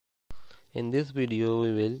In this video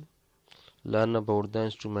we will learn about the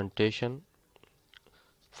instrumentation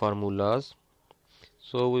formulas.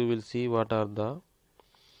 So we will see what are the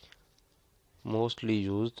mostly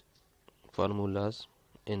used formulas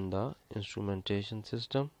in the instrumentation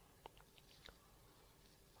system.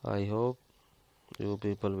 I hope you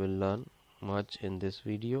people will learn much in this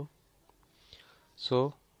video.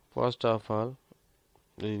 So first of all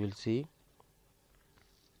we will see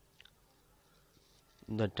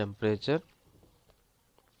the temperature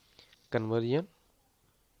conversion.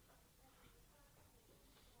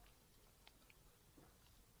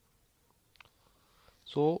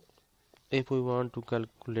 So if we want to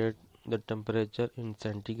calculate the temperature in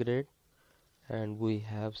centigrade and we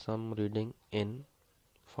have some reading in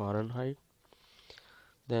Fahrenheit,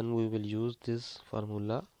 then we will use this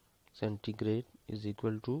formula. Centigrade is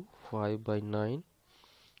equal to 5 by 9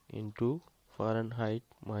 into Fahrenheit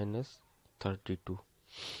minus 32.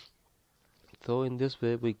 So in this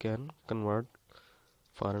way we can convert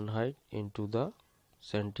Fahrenheit into the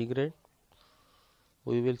centigrade.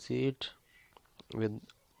 We will see it with,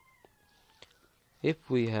 if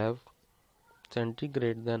we have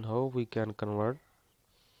centigrade, then how we can convert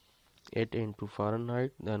it into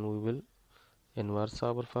Fahrenheit. Then we will inverse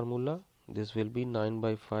our formula. This will be 9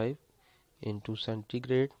 by 5 into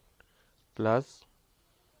centigrade plus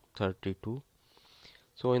 32.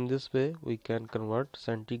 So in this way we can convert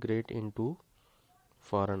centigrade into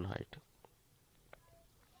Fahrenheit.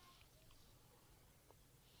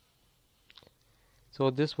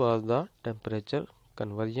 So this was the temperature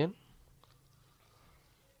conversion.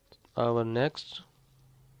 Our next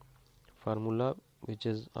formula, which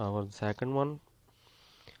is our second one,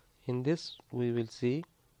 in this we will see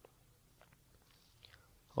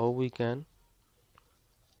how we can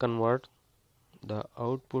convert the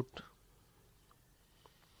output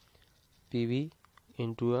PV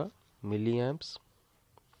into a milliamps.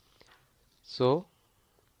 So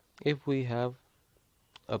if we have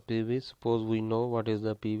a PV, suppose we know what is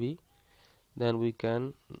the PV, then we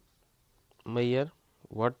can measure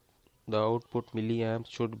what the output milliamps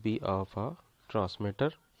should be of a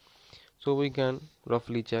transmitter. So we can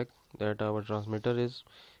roughly check that our transmitter is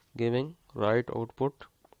giving right output.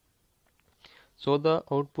 So the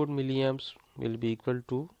output milliamps will be equal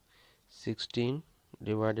to 16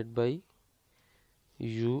 divided by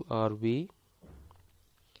U or V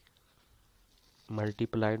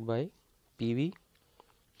multiplied by PV,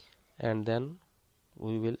 and then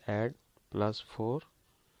we will add plus 4.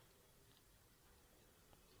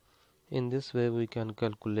 In this way we can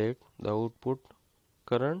calculate the output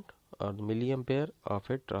current or the milliampere of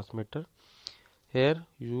a transmitter. Here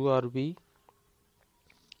U or V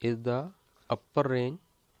is the upper range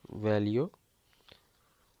value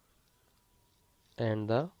and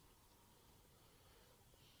the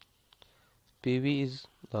PV is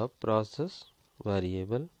the process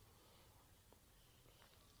variable.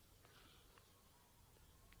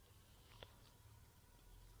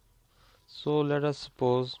 So let us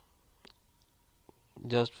suppose,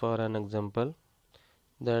 just for an example,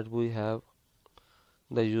 that we have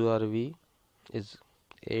the URV is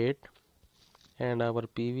 8 and our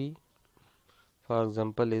PV, for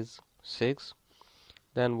example, is 6.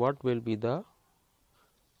 Then what will be the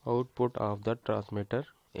output of the transmitter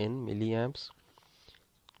in milliamps?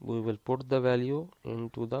 We will put the value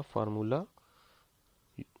into the formula.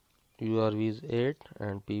 URV is 8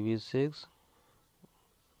 and PV is 6.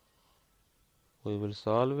 We will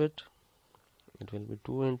solve it. It will be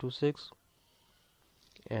 2 into 6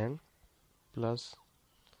 and plus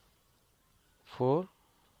 4,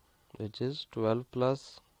 which is 12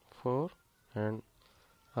 plus 4, and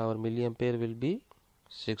our milliampere will be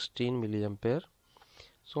 16 milliampere.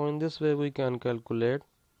 So in this way we can calculate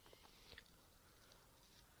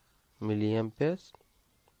milliamperes.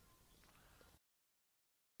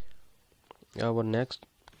 Our next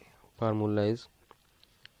formula is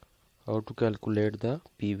how to calculate the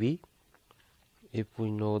PV if we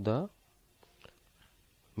know the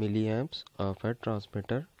milliamps of a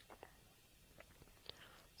transmitter.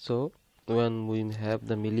 So when we have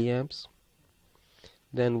the milliamps,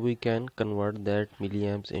 then we can convert that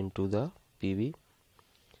milliamps into the PV.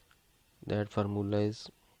 That formula is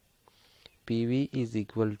PV is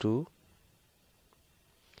equal to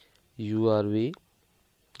URV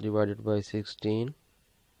divided by 16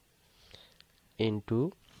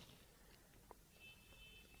 into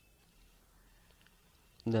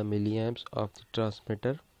the milliamps of the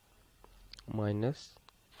transmitter minus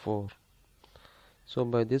 4. So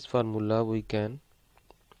by this formula we can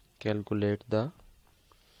calculate the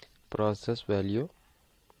process value.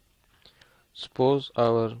 Suppose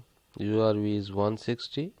our URV is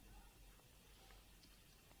 160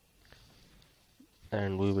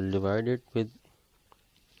 and we will divide it with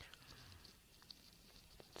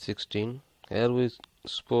 16. Here we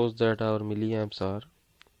suppose that our milliamps are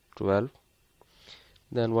 12.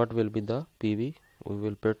 Then what will be the PV? We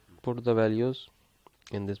will put the values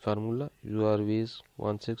in this formula. URV is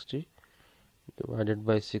 160 divided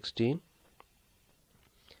by 16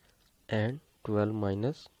 and 12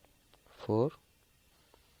 minus 4.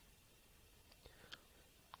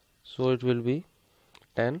 So it will be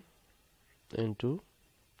 10 into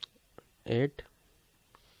 8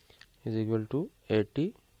 is equal to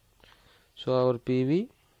 80. So our PV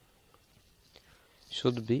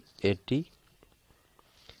should be 80.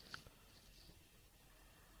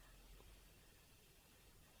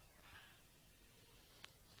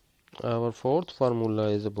 Our fourth formula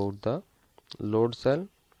is about the load cell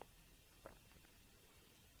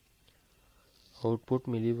output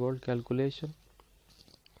millivolt calculation.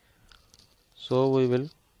 So we will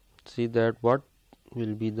see that what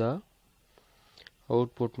will be the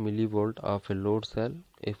output millivolt of a load cell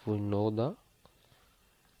if we know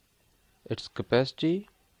its capacity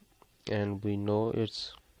and we know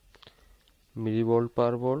its millivolt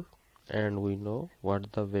per volt and we know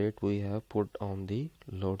what the weight we have put on the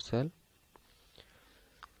load cell.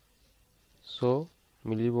 So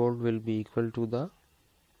millivolt will be equal to the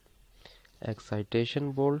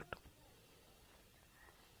excitation volt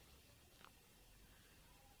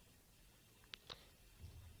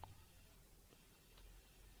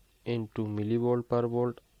into millivolt per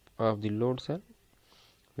volt of the load cell,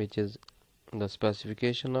 which is the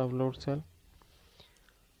specification of load cell,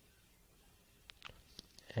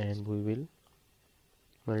 and we will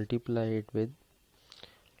multiply it with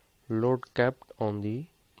load kept on the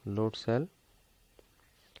load cell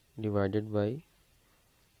divided by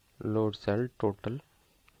load cell total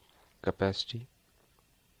capacity.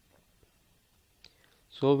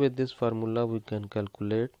 So with this formula we can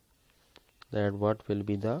calculate that what will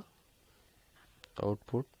be the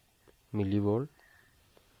output millivolt.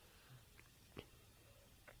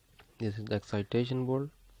 This is the excitation volt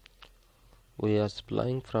we are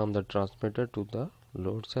supplying from the transmitter to the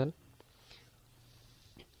load cell.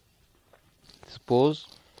 Suppose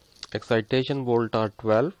excitation volt are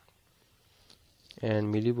 12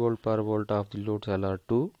 and millivolt per volt of the load cell are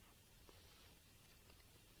 2,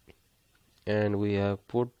 and we have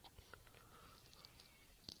put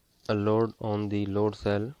a load on the load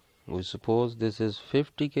cell. We suppose this is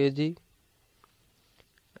 50 kg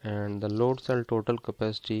and the load cell total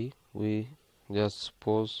capacity we just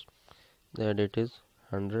suppose that it is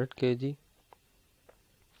 100 kg.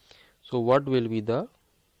 So what will be the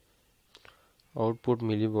output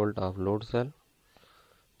millivolt of load cell?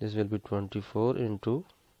 This will be 24 into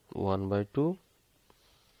 1 by 2,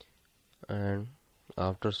 and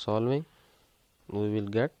after solving we will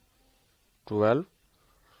get 12.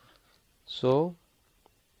 So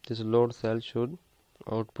this load cell should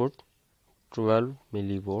output 12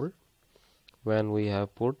 millivolt when we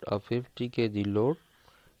have put a 50 kg load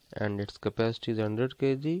and its capacity is 100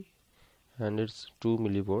 kg and it's 2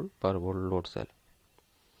 millivolt per volt load cell.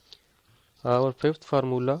 Our fifth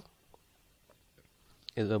formula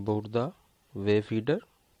is about the wave feeder.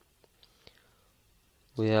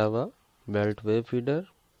 We have a belt wave feeder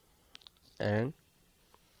and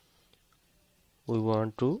we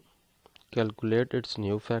want to calculate its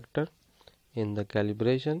new factor. In the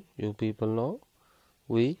calibration, you people know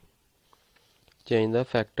we change the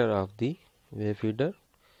factor of the wave feeder.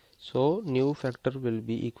 So new factor will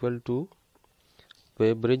be equal to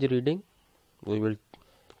wave bridge reading. We will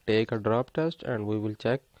take a drop test and we will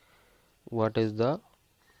check what is the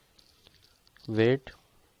weight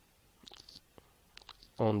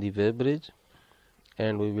on the wave bridge,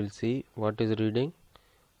 and we will see what is reading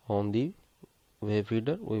on the wave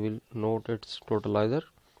feeder. We will note its totalizer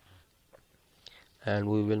and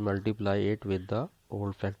we will multiply it with the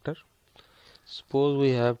old factor. Suppose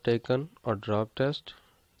we have taken a drop test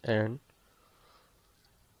and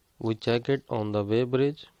we check it on the wave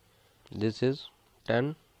bridge. This is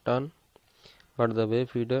 10 ton, but the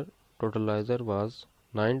wave feeder totalizer was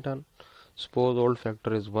 9 ton. Suppose old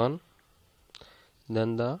factor is 1,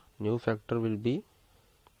 then the new factor will be,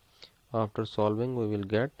 after solving we will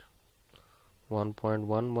get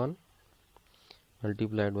 1.11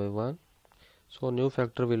 multiplied by 1. So new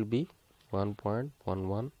factor will be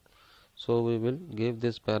 1.11. So we will give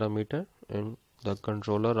this parameter in the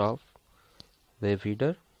controller of wave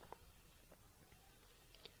feeder.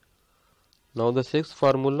 Now the sixth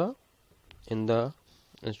formula in the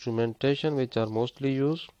instrumentation which are mostly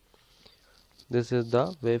used, this is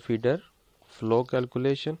the wave feeder flow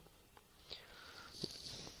calculation.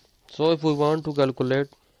 So if we want to calculate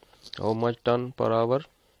how much ton per hour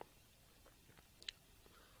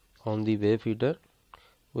on the wave feeder.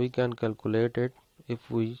 We can calculate it if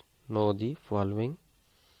we know the following.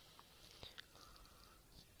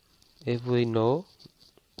 If we know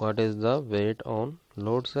what is the weight on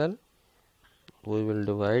load cell, we will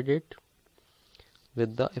divide it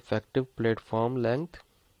with the effective platform length.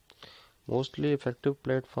 Mostly effective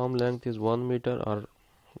platform length is 1 meter or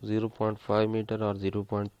 0.5 meter or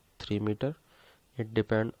 0.3 meter. It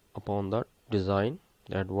depends upon the design,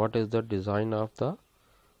 that what is the design of the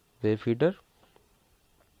wave feeder.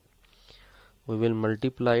 We will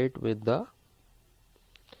multiply it with the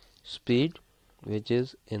speed, which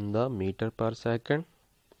is in the meter per second,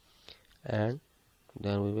 and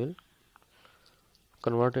then we will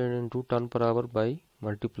convert it into ton per hour by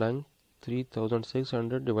multiplying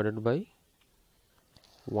 3600 divided by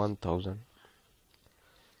 1000.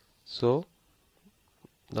 So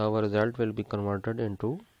our result will be converted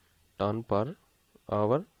into ton per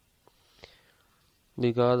hour.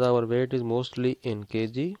 Because our weight is mostly in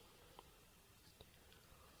kg,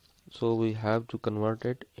 so we have to convert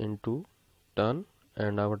it into ton,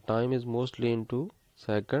 and our time is mostly into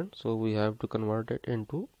second, so we have to convert it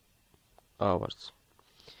into hours.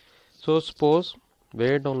 So suppose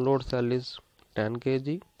weight on load cell is 10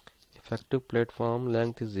 kg, effective platform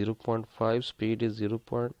length is 0.5, speed is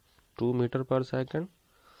 0.2 meter per second.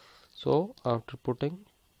 So after putting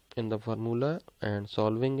in the formula and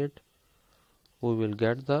solving it, we will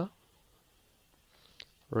get the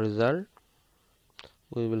result.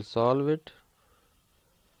 We will solve it,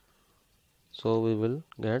 so we will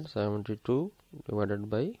get 72 divided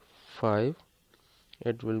by 5.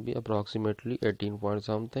 It will be approximately 18 point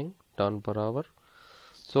something ton per hour.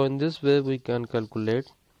 So in this way we can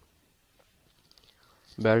calculate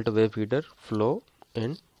belt wave feeder flow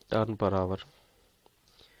in ton per hour.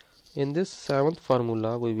 In this 7th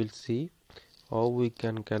formula we will see how we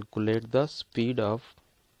can calculate the speed of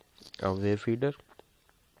a wave feeder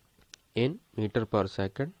in meter per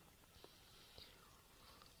second.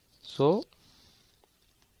 So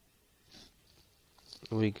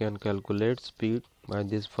we can calculate speed by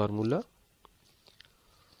this formula.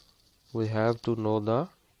 We have to know the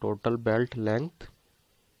total belt length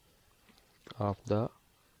of the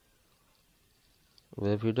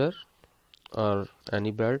wave feeder or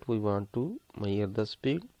any belt we want to measure the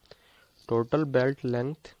speed. Total belt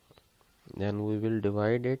length, then we will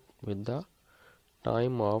divide it with the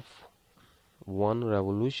time of one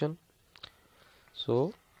revolution.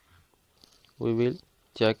 So we will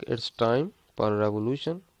check its time per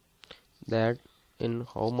revolution, that in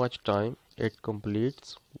how much time it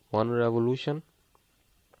completes one revolution.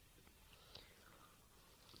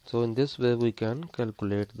 So in this way we can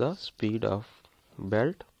calculate the speed of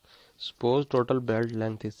belt. Suppose total belt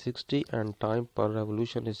length is 60 and time per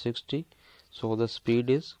revolution is 60, so the speed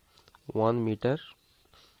is 1 meter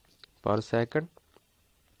per second.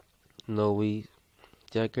 Now we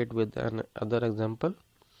check it with another example,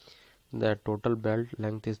 that total belt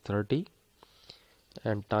length is 30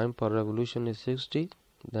 and time per revolution is 60,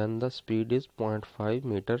 then the speed is 0.5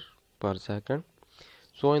 meter per second.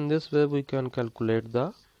 So in this way we can calculate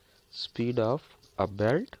the speed of a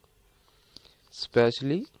belt,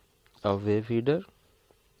 especially a wave feeder,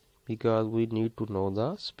 because we need to know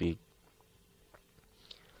the speed.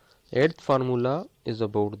 8th formula is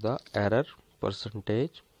about the error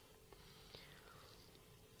percentage.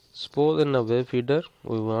 Suppose in a wave feeder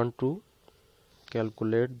we want to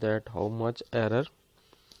calculate that how much error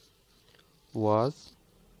was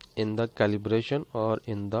in the calibration or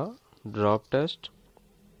in the drop test.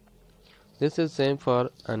 This is same for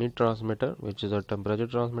any transmitter, which is a temperature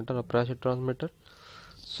transmitter or pressure transmitter.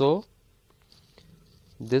 So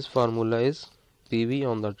this formula is PV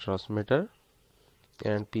on the transmitter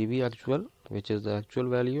and PV actual, which is the actual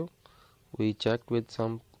value. We checked with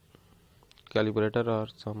some calibrator or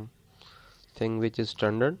some thing which is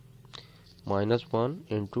standard, -1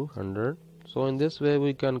 into 100. So in this way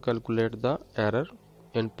we can calculate the error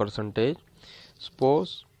in percentage.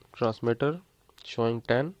 Suppose transmitter showing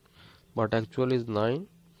 10 but actual is 9,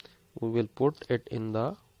 we will put it in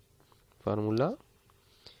the formula.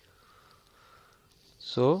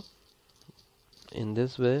 So in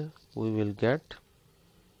this way we will get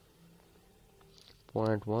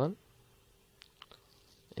 0.1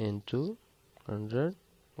 into 100.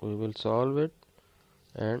 We will solve it,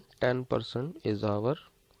 and 10% is our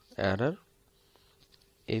error.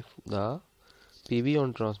 If the PV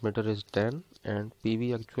on transmitter is 10 and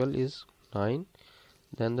PV actual is 9,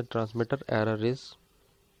 then the transmitter error is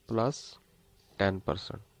plus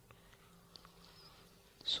 10%.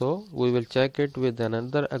 So we will check it with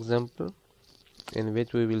another example, in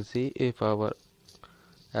which we will see if our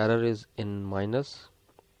error is in minus.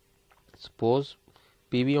 Suppose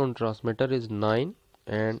PV on transmitter is 9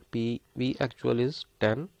 and PV actual is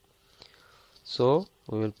 10. So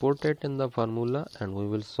we will put it in the formula and we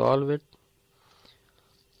will solve it,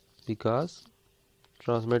 because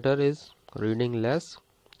transmitter is reading less,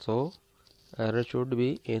 so error should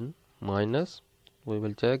be in minus. We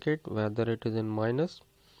will check it whether it is in minus.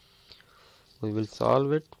 We will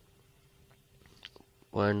solve it.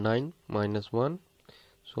 0.9 minus 1,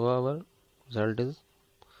 so our result is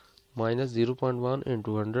minus 0.1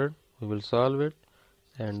 into 100. We will solve it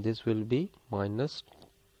and this will be minus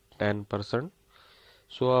 10%.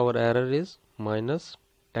 So our error is minus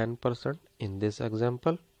 10% in this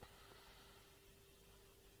example.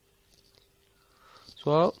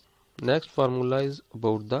 So next formula is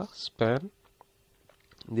about the span.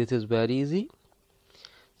 This is very easy.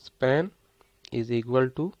 Span is equal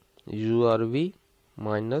to URV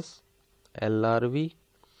minus LRV.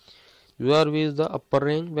 URV is the upper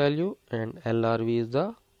range value and LRV is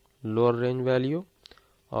the lower range value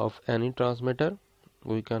of any transmitter.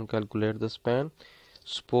 We can calculate the span.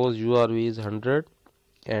 Suppose URV is 100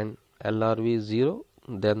 and LRV is 0,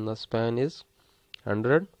 then the span is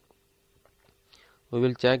 100. We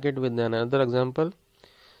will check it with another example.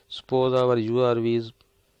 Suppose our URV is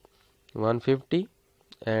 150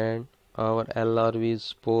 and our LRV is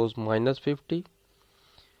suppose minus 50,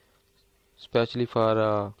 especially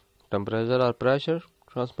for temperature or pressure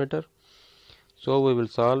transmitter. So we will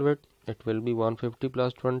solve it. It will be 150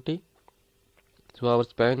 plus 20. So our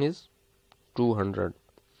span is 200.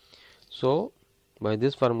 So by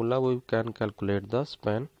this formula we can calculate the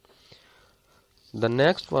span. The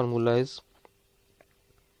next formula is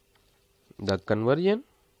the conversion.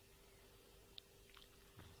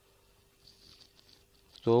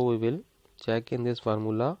 So we will check in this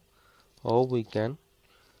formula how we can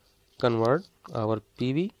convert our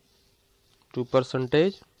PV to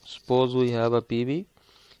percentage. Suppose we have a PV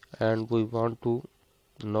and we want to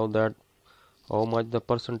know that how much the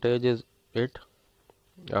percentage is it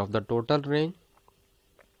of the total range.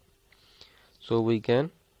 So we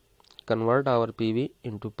can convert our PV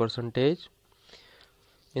into percentage.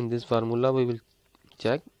 In this formula we will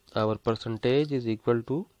check our percentage is equal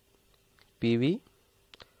to PV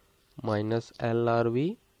minus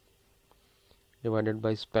LRV divided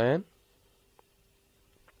by span,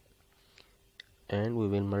 and we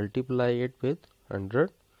will multiply it with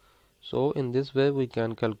 100. So in this way we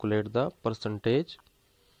can calculate the percentage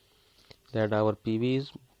that our PV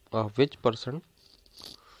is of which percent.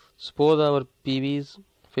 Suppose our PV is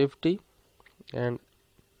 50 and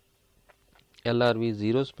LRV is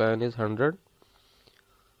 0, span is 100.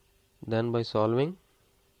 Then by solving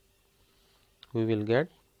we will get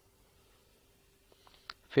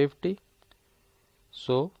 50.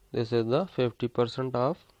 So this is the 50%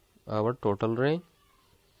 of our total range.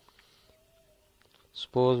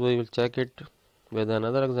 Suppose we will check it with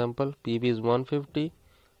another example. PV is 150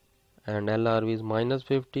 and LRV is minus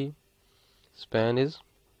 50. Span is,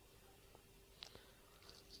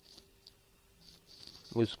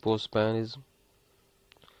 we suppose span is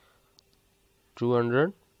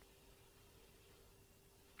 200.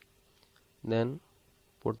 Then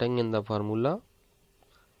putting in the formula,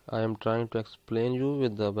 I am trying to explain you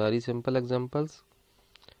with the very simple examples.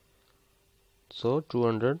 So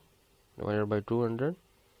 200 divided by 200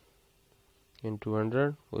 into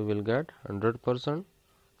 100, we will get 100%.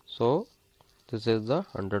 So this is the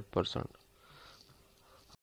 100%.